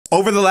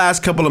Over the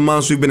last couple of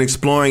months, we've been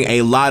exploring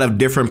a lot of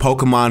different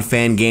Pokemon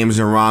fan games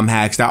and ROM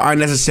hacks that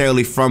aren't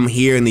necessarily from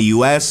here in the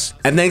US.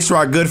 And thanks to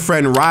our good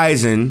friend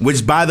Ryzen,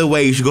 which by the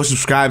way, you should go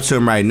subscribe to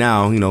him right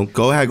now. You know,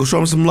 go ahead, go show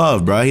him some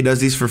love, bro. He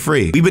does these for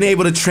free. We've been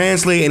able to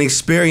translate and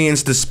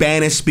experience the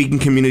Spanish-speaking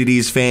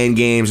community's fan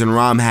games and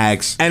ROM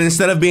hacks. And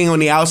instead of being on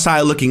the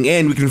outside looking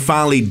in, we can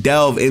finally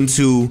delve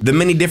into the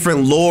many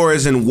different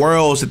lores and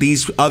worlds that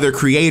these other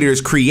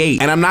creators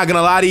create. And I'm not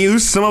gonna lie to you,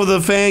 some of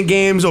the fan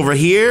games over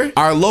here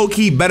are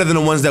low-key better than the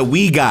ones that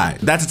we got.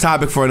 That's a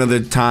topic for another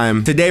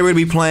time. Today we're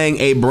gonna be playing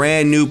a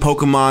brand new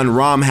Pokemon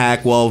ROM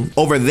hack. Well,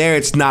 over there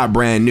it's not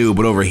brand new,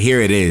 but over here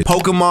it is.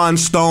 Pokemon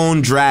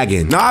Stone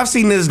Dragon. Now I've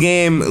seen this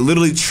game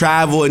literally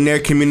travel in their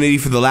community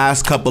for the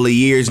last couple of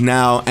years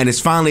now, and it's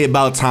finally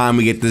about time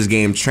we get this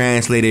game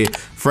translated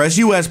for us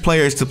US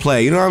players to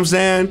play, you know what I'm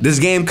saying? This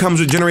game comes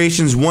with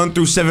generations 1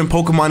 through 7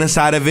 Pokemon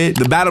inside of it.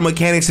 The battle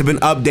mechanics have been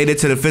updated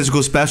to the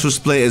physical special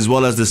split as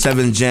well as the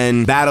 7th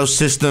gen battle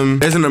system.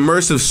 There's an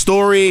immersive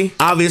story,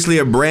 obviously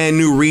a brand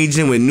new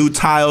region with new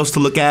tiles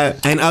to look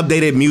at, and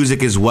updated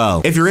music as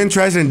well. If you're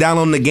interested in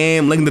downloading the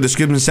game, link in the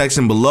description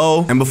section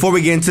below. And before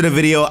we get into the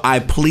video, I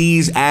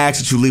please ask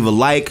that you leave a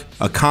like,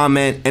 a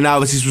comment, and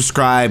obviously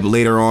subscribe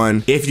later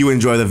on if you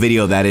enjoy the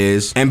video, that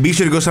is. And be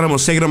sure to go sign up on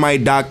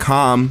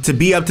SacredAlmighty.com to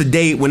be up to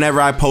date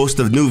whenever I post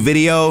a new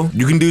video.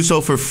 You can do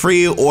so for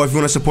free, or if you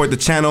want to support the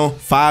channel,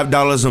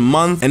 $5 a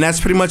month. And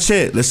that's pretty much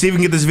it. Let's see if we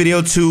can get this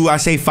video to, I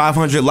say,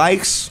 500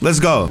 likes. Let's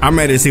go. I'm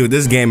ready to see what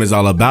this game is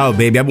all about,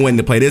 baby. I've been waiting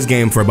to play this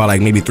game for about like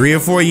maybe 3 or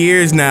 4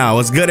 years now.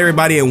 What's good,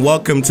 everybody, and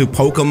welcome to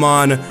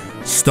Pokemon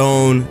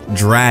Stone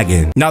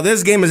Dragon. Now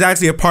this game is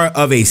actually a part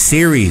of a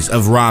series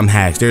of ROM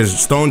hacks. There's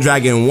Stone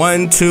Dragon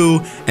 1, 2,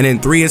 and then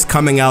 3 is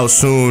coming out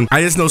soon.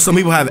 I just know some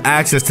people have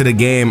access to the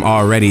game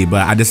already,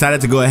 but I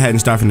decided to go ahead and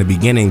start from the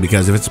beginning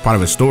because if it's a part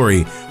of a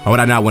story, why would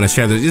I not want to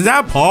share this? Is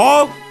that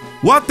Paul?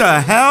 What the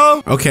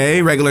hell?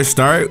 Okay, regular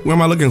start. What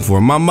am I looking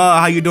for? Mama,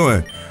 how you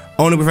doing?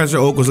 Only Professor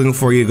Oak was looking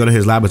for you to go to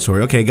his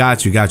laboratory. Okay,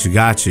 got you.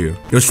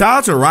 Yo, shout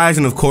out to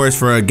Ryzen, of course,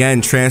 for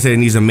again translating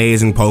these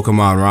amazing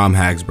Pokemon ROM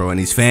hacks, bro, and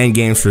these fan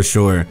games for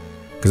sure.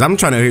 Cause I'm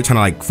trying to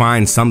like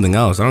find something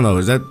else. I don't know.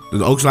 Is that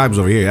Oak's Labs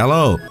over here?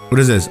 Hello. What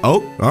is this?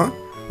 Oak? Huh?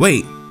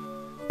 Wait.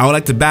 I would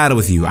like to battle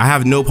with you. I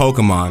have no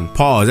Pokemon.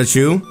 Paul, is that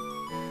you?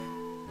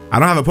 I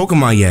don't have a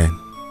Pokemon yet.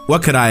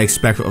 What could I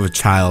expect of a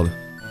child?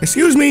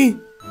 Excuse me.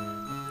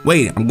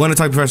 Wait, I'm going to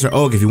talk to Professor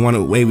Oak. If you want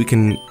to wait, we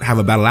can have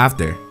a battle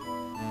after.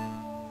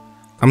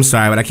 I'm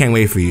sorry, but I can't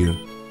wait for you.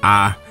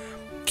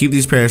 Keep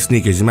these pair of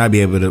sneakers. You might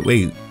be able to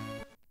wait.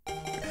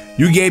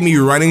 You gave me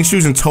running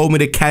shoes and told me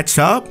to catch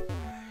up?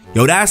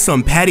 Yo, that's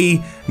some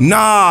petty.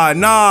 Nah.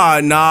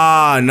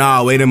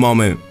 Wait a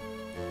moment.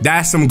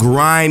 That's some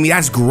grimy.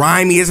 That's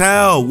grimy as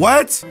hell.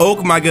 What?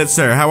 Oak, my good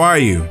sir, how are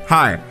you?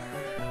 Hi.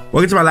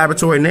 Welcome to my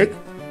laboratory, Nick.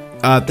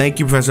 Thank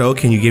you, Professor Oak.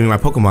 Can you give me my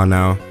Pokemon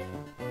now?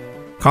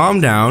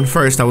 Calm down.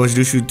 First, I will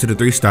introduce you to the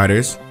 3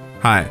 starters.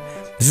 Hi.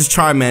 This is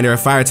Charmander, a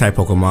fire-type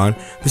Pokemon.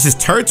 This is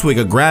Turtwig,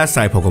 a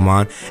grass-type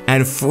Pokemon.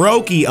 And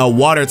Froakie, a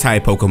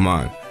water-type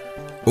Pokemon.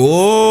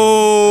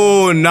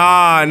 Oh,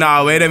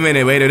 nah, wait a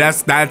minute,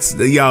 that's,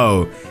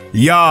 yo.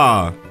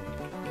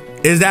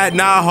 Is that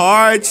not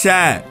hard,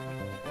 chat?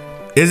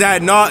 Is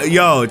that not,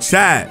 yo,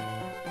 chat?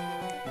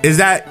 Is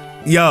that,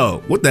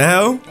 yo, what the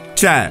hell?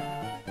 Chat.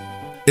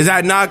 Is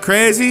that not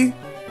crazy?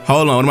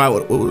 Hold on,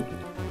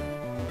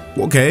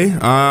 okay,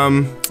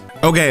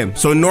 okay,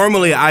 so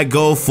normally I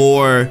go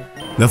for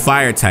the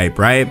fire type,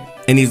 right?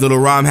 In these little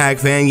ROM hack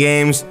fan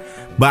games,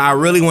 but I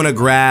really want to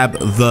grab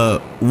the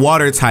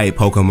water type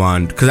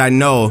Pokemon because I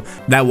know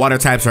that water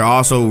types are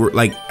also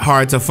like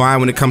hard to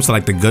find when it comes to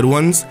like the good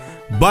ones.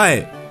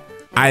 But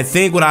I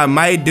think what I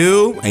might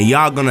do, and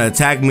y'all gonna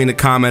attack me in the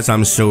comments,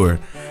 I'm sure.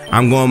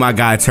 I'm going my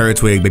guy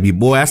Turtwig, baby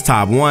boy. That's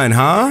top 1,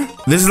 huh?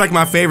 This is like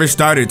my favorite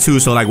starter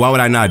too, so like why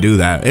would I not do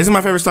that? Isn't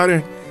my favorite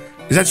starter?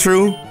 Is that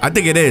true? I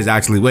think it is,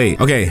 actually.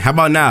 Wait. Okay, how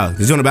about now?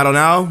 Does he want to battle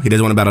now? He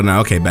doesn't want to battle now.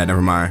 Okay, bet,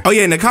 never mind. Oh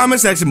yeah, in the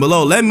comment section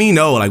below, let me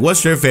know, like,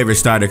 what's your favorite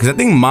starter? Because I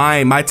think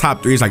my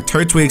top 3 is like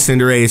Turtwig,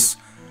 Cinderace,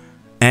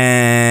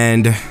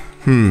 and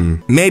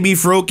maybe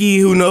Froakie,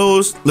 who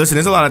knows? Listen,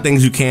 there's a lot of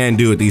things you can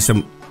do with these.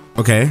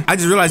 Okay. I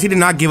just realized he did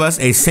not give us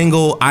a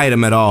single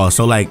item at all.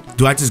 So like,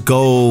 do I just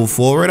go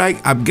forward? I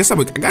guess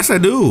I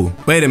do.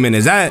 Wait a minute,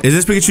 is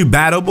this Pikachu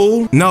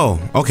battleable? No.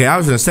 Okay, I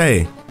was gonna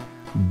say,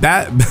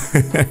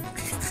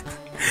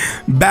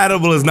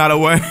 battleable is not a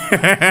word.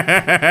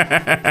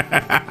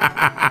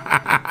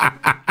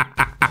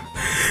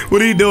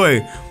 What are you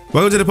doing?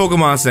 Welcome to the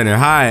Pokemon Center.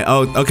 Hi.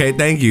 Oh, okay.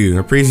 Thank you.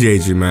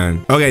 Appreciate you,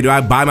 man. Okay, do I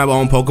buy my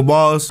own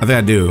Pokeballs? I think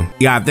I do.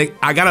 Yeah, I think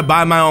I gotta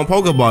buy my own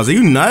Pokeballs. Are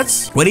you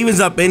nuts? What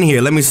even's up in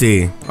here? Let me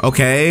see.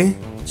 Okay.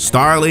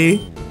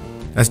 Starly.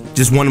 That's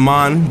just one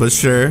Mon, but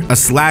sure. A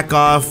Slack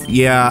Off.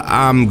 Yeah,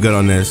 I'm good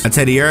on this. A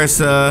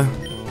Teddiursa.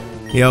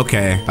 Yeah,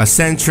 okay. A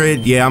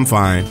Sentret. Yeah, I'm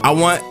fine. I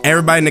want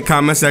everybody in the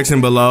comment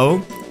section below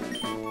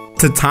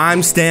to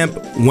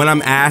timestamp when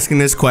I'm asking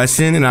this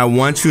question, and I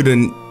want you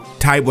to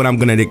type what I'm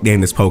gonna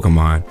nickname this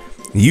Pokemon.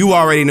 You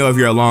already know if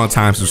you're a long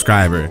time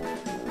subscriber,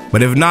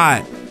 but if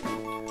not,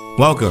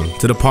 Welcome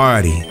to the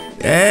party.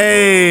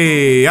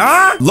 Hey,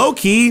 low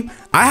key,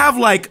 I have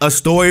like a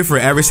story for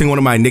every single one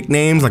of my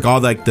nicknames, like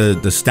all like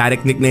the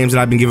static nicknames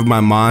that I've been giving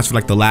my mods for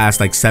like the last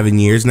like 7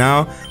 years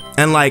now.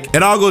 And like,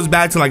 it all goes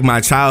back to like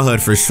my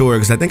childhood for sure,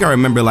 because I think I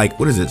remember like,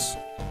 what is this?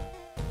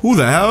 Who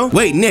the hell?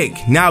 Wait,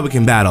 Nick, now we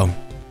can battle.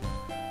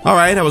 All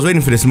right, I was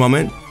waiting for this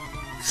moment.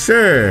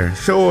 Sure.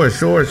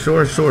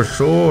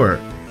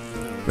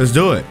 Let's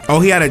do it. Oh,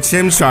 he had a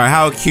Chimchar.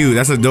 How cute.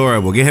 That's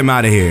adorable. Get him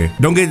out of here.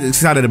 Don't get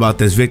excited about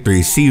this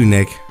victory. See you,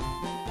 Nick.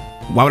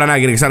 Why would I not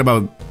get excited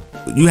about...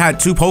 You had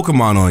 2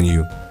 Pokemon on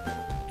you.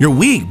 You're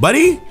weak,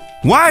 buddy.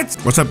 What?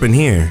 What's up in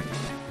here?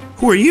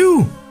 Who are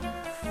you?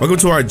 Welcome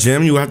to our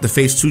gym. You will have to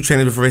face 2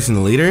 trainers before facing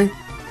the leader.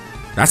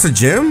 That's a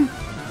gym?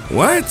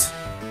 What?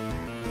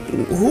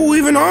 Who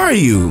even are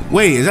you?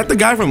 Wait, is that the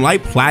guy from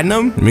Light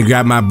Platinum? Let me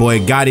grab my boy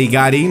Gotti,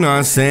 you know what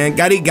I'm saying?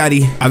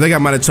 Gotti. I think I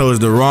might have chose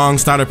the wrong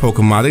starter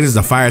Pokemon. I think this is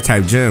a fire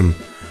type gym.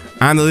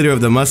 I'm the leader of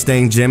the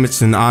Mustang gym.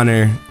 It's my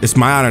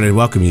honor to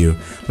welcome you.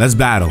 Let's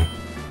battle.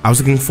 I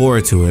was looking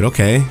forward to it.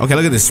 Okay, look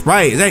at this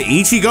sprite. Is that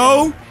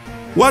Ichigo?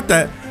 What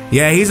the?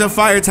 Yeah, he's a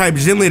fire type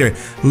gym leader.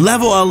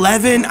 Level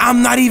 11?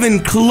 I'm not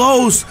even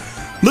close.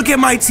 Look at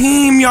my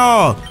team,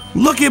 y'all.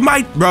 Look at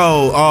my,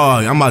 bro. Oh,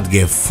 I'm about to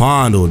get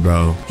fondled,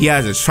 bro. He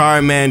has a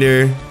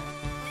Charmander,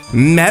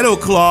 Metal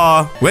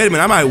Claw. Wait a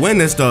minute, I might win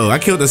this though. I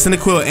killed the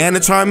Cyndaquil and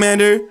the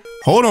Charmander.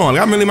 Hold on,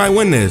 I really might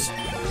win this.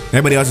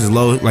 Everybody else is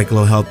low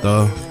health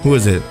though. Who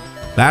is it?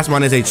 Last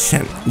one is a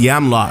Chimp. Yeah,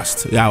 I'm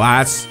lost. Yeah,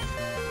 well,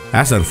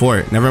 that's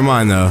unfortunate. Never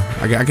mind though.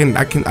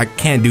 I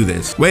can't do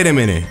this. Wait a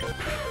minute.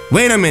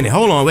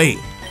 Hold on, wait.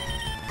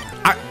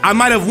 I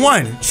might have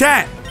won.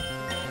 Chat.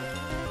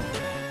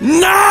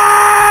 No!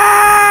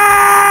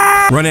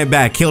 Run it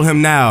back, kill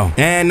him now.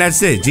 And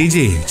that's it,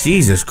 GG.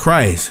 Jesus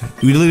Christ,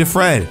 you deleted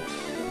Fred.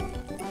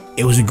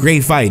 It was a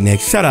great fight, Nick,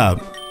 shut up.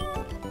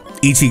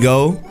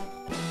 Ichigo.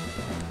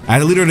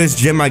 As the leader of this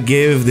gym, I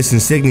give this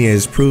insignia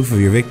as proof of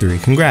your victory.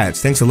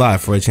 Congrats, thanks a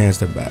lot for a chance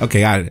to bat.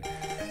 Okay, got it.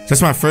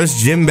 That's my first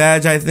gym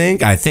badge, I think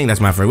that's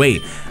my first.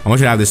 Wait, I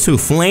want you to have this too.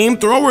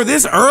 Flamethrower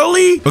this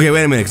early? Okay,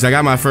 wait a minute, because I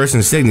got my first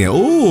insignia.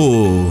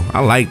 Ooh, I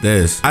like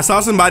this. I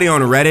saw somebody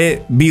on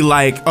Reddit be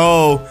like,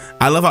 oh,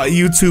 I love how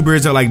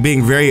YouTubers are like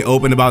being very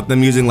open about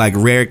them using like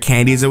rare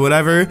candies or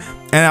whatever.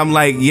 And I'm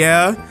like,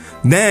 yeah.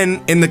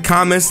 Then in the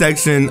comment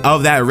section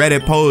of that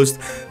Reddit post,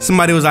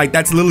 somebody was like,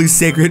 that's literally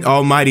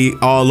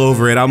SacredAlmighty all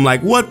over it. I'm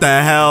like, what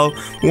the hell?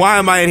 Why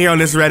am I in here on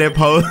this Reddit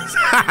post?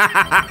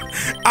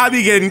 I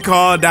be getting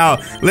called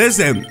out.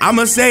 Listen,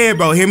 I'ma say it,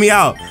 bro. Hear me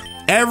out.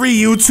 Every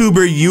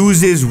YouTuber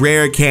uses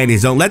rare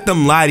candies. Don't let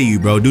them lie to you,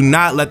 bro. Do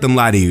not let them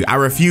lie to you. I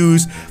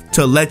refuse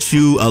to let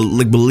you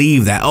like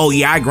believe that. Oh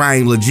yeah, I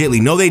grind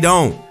legitly. No, they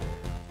don't.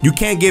 You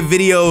can't get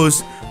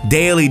videos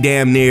daily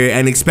damn near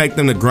and expect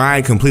them to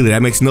grind completely.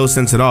 That makes no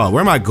sense at all.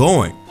 Where am I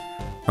going?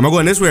 Am I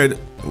going this way?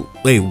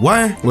 Wait,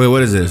 what? Wait,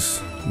 what is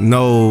this?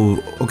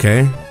 No,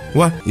 okay.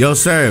 What? Yo,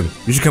 sir,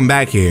 you should come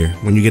back here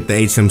when you get the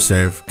HM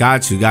serve.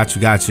 Got you.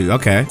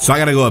 Okay, so I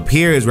gotta go up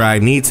here is where I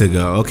need to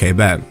go. Okay,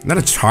 bet. Not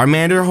a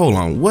Charmander? Hold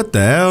on, what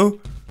the hell?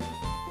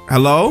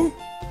 Hello?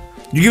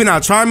 You giving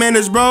out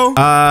Charmanders, bro?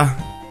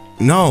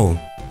 No.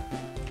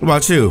 What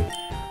about you?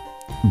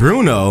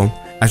 Bruno?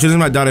 As soon as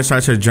my daughter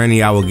starts her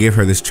journey, I will give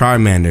her this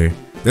Charmander.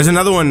 There's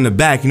another one in the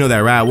back. You know that,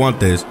 right? I want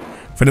this.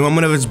 For the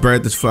moment of its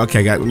birth, this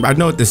okay, I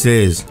know what this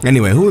is.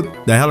 Anyway, who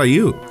the hell are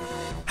you?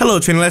 Hello,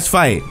 trainer, let's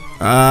fight.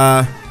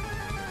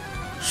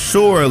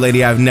 Sure,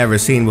 lady I've never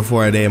seen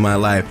before a day in my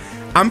life.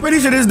 I'm pretty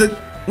sure this is the...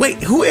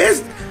 Wait, who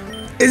is...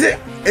 Is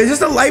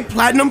this a Light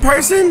Platinum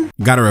person?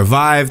 Got a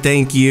revive,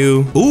 thank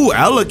you. Ooh,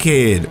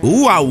 Elekid.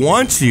 Ooh, I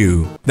want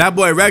you. That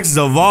boy Rex is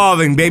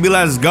evolving, baby,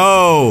 let's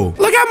go.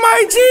 Look at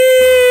my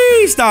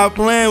G! Stop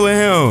playing with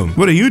him.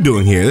 What are you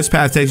doing here? This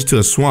path takes you to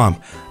a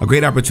swamp. A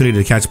great opportunity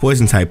to catch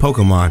poison type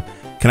Pokemon.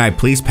 Can I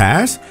please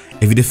pass?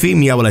 If you defeat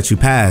me, I will let you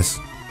pass.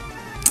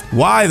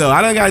 Why though?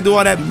 I don't gotta do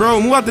all that, bro.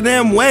 Move out the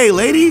damn way,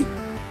 lady.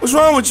 What's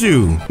wrong with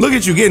you? Look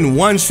at you getting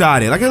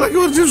one-shotted. Like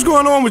what's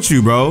going on with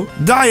you, bro?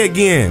 Die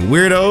again,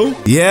 weirdo.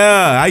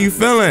 Yeah, how you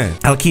feeling?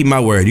 I'll keep my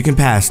word. You can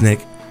pass,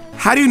 Nick.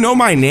 How do you know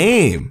my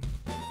name?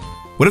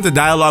 What if the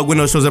dialogue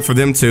window shows up for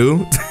them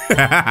too?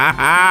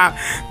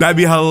 That'd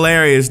be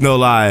hilarious, no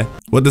lie.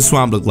 What the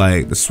swamp look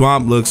like? The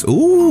swamp looks,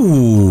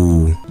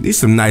 ooh, these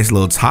some nice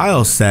little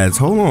tile sets.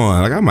 Hold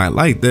on, like I might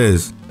like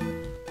this.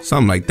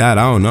 Something like that,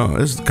 I don't know.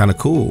 This is kind of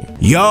cool.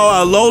 Yo,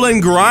 a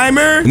Alolan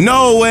Grimer?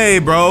 No way,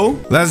 bro.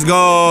 Let's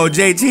go,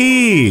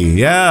 JT.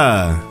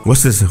 Yeah.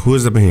 What's this? Who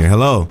is up in here?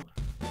 Hello.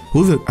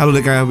 Who's it? Hello,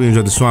 the guy who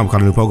enjoyed the swamp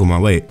caught a new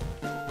Pokemon. Wait.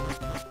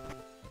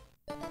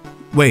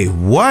 Wait,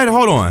 what?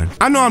 Hold on.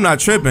 I know I'm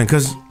not tripping,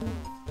 because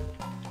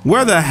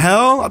where the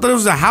hell? I thought it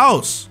was a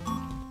house.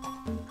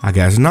 I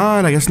guess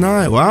not.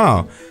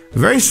 Wow.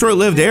 Very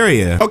short-lived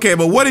area. Okay,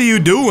 but what are you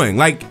doing?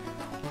 Like,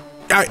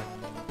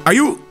 are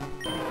you...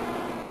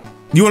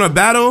 You want to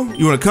battle?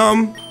 You want to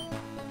come?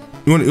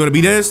 You want to be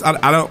this?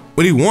 I don't.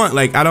 What do you want?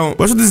 Like, I don't.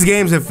 What's with this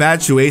game's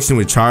infatuation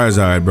with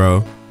Charizard,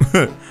 bro?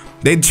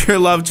 They sure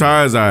love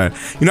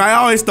Charizard. You know, I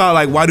always thought,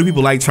 like, why do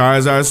people like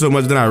Charizard so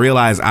much? Then I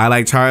realized I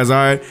like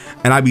Charizard,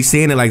 and I be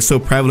seeing it like so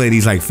prevalent in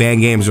these like fan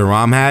games or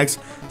ROM hacks.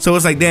 So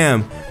it's like,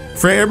 damn,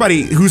 for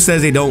everybody who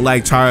says they don't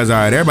like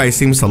Charizard, everybody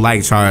seems to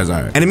like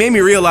Charizard. And it made me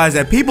realize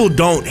that people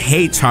don't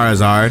hate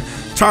Charizard.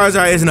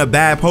 Charizard isn't a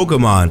bad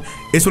Pokemon.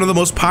 It's one of the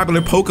most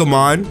popular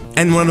Pokemon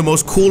and one of the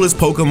most coolest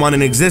Pokemon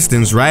in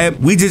existence, right?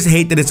 We just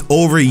hate that it's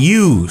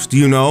overused,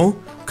 you know?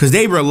 Cause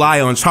they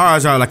rely on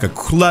Charizard like a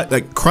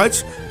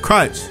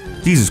crutch.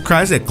 Jesus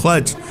Christ, that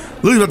clutch.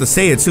 Lou's about to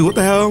say it too, what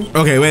the hell?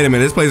 Okay, wait a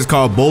minute, this place is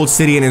called Bold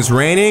City and it's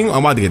raining? I'm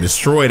about to get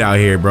destroyed out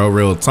here, bro,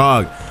 real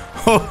talk.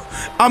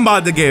 Oh, I'm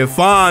about to get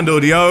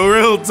fondled, yo,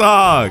 real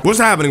talk. What's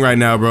happening right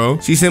now, bro?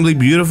 She's simply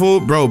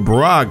beautiful? Bro,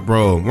 Brock,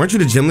 bro. Weren't you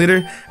the gym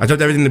leader? I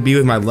dropped everything to be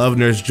with my love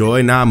nurse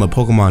Joy. Now I'm a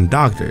Pokemon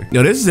doctor.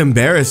 Yo, this is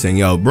embarrassing.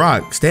 Yo,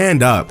 Brock,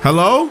 stand up.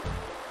 Hello?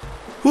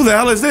 Who the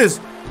hell is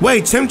this?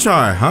 Wait,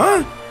 Chimchar,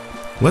 huh?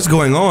 What's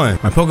going on?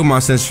 My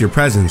Pokemon sense your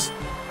presence.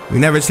 We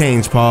never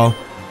change, Paul.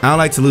 I don't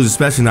like to lose,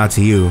 especially not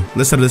to you.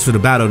 Let's settle this for the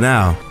battle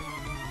now.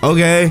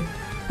 Okay.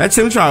 That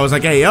Chimchar was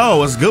like, hey, yo,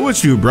 what's good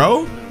with you,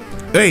 bro?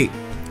 Wait,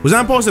 was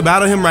I supposed to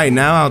battle him right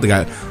now? I don't think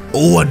I...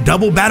 Oh, a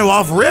double battle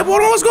off rip?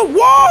 Hold on, let's go.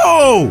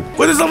 Whoa!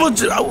 What is level...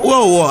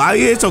 Whoa.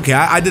 It's okay.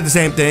 I did the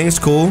same thing. It's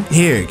cool.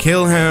 Here,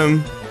 kill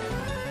him.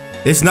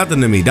 It's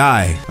nothing to me.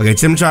 Die. Okay,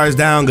 Chimchar is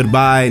down.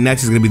 Goodbye.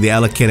 Next is going to be the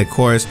Elekid, of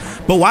course.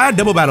 But why a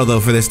double battle, though,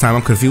 for this time?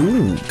 I'm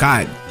confused. Ooh,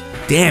 God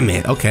damn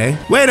it. Okay.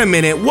 Wait a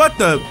minute. What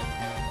the...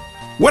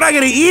 Where'd I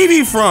get an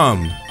Eevee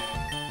from?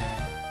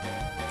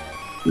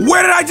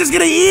 Where did I just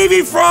get an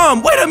Eevee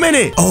from? Wait a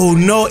minute. Oh,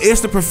 no.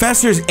 It's the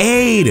professor's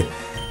aide.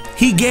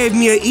 He gave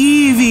me an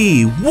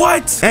Eevee.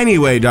 What?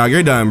 Anyway, dog,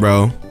 you're done,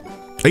 bro.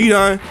 Are you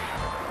done?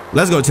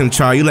 Let's go,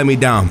 Chimchar. You let me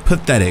down.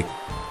 Pathetic.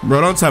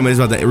 Bro, don't tell me it's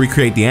about to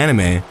recreate the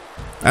anime.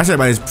 That's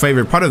everybody's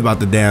favorite part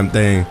about the damn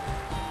thing.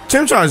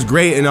 Chimchar is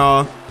great and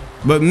all,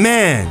 but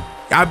man,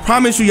 I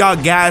promise you y'all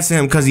gassing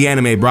him because the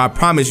anime, bro. I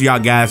promise you y'all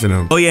gassing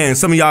him. Oh yeah, and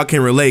some of y'all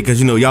can relate because,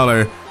 you know, y'all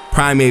are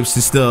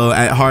primates still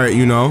at heart,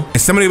 you know?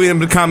 And somebody will be in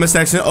the comment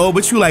section, oh,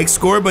 but you like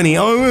Scorbunny.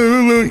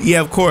 Oh,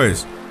 yeah, of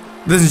course.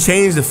 Doesn't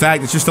change the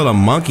fact that you're still a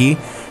monkey.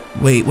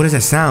 Wait, what is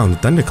that sound?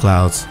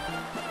 Thunderclouds.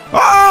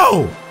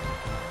 Oh!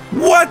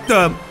 What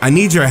the? I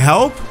need your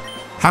help?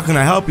 How can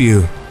I help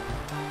you?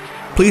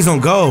 Please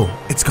don't go.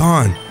 It's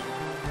gone.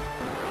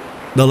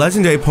 The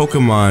legendary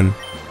Pokemon.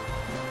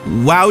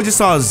 Wow, we just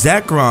saw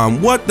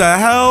Zekrom. What the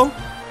hell?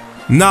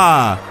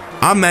 Nah,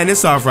 I'm man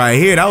this off right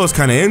here. That was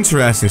kind of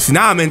interesting. See,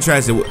 now I'm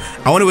interested.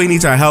 I wonder what he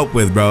needs our help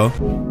with, bro.